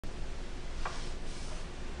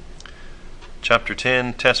Chapter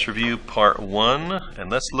 10, Test Review, Part 1,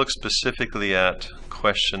 and let's look specifically at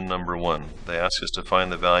question number 1. They ask us to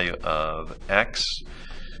find the value of x.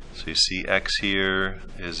 So you see x here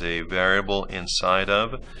is a variable inside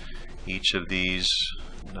of each of these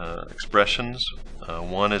expressions.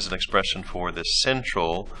 One is an expression for the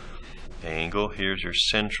central angle. Here's your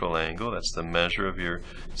central angle. That's the measure of your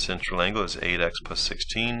central angle is 8x plus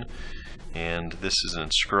 16. And this is an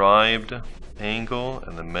inscribed angle,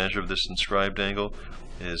 and the measure of this inscribed angle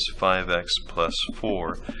is 5x plus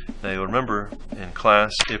 4. Now you'll remember in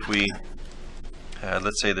class, if we had,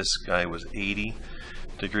 let's say this guy was 80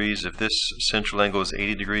 degrees, if this central angle is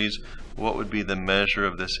 80 degrees, what would be the measure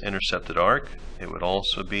of this intercepted arc? It would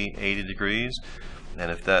also be 80 degrees.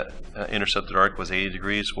 And if that intercepted arc was 80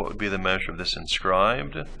 degrees, what would be the measure of this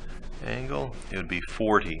inscribed angle? It would be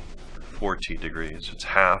 40 degrees. It's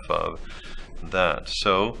half of that.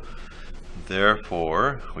 So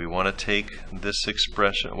therefore, we want to take this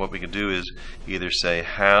expression. What we can do is either say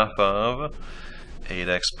half of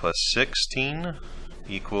 8x plus 16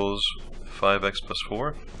 equals 5x plus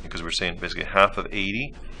 4, because we're saying basically half of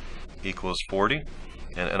 80 equals 40.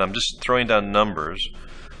 And I'm just throwing down numbers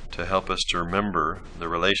to help us to remember the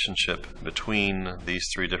relationship between these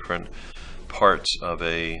three different parts of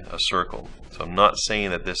a circle. So I'm not saying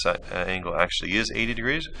that this angle actually is 80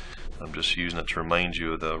 degrees. I'm just using it to remind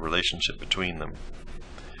you of the relationship between them.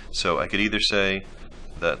 So I could either say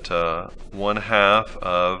that 1/2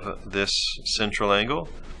 of this central angle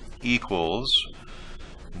equals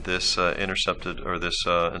this intercepted or this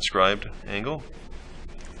inscribed angle,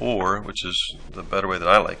 or, which is the better way that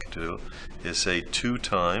I like to do, is say 2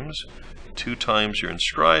 times your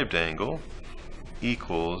inscribed angle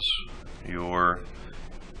equals your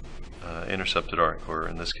intercepted arc, or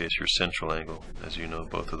in this case your central angle. As you know,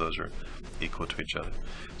 both of those are equal to each other.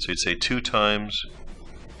 So you'd say 2 times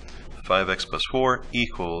 5x plus 4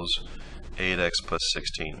 equals 8x plus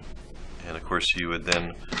 16. And of course you would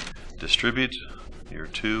then distribute your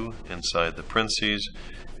 2 inside the parentheses,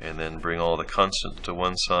 and then bring all the constants to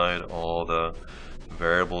one side, all the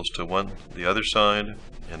variables to the other side,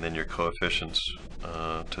 and then your coefficients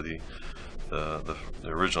to the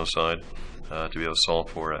original side to be able to solve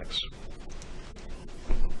for x.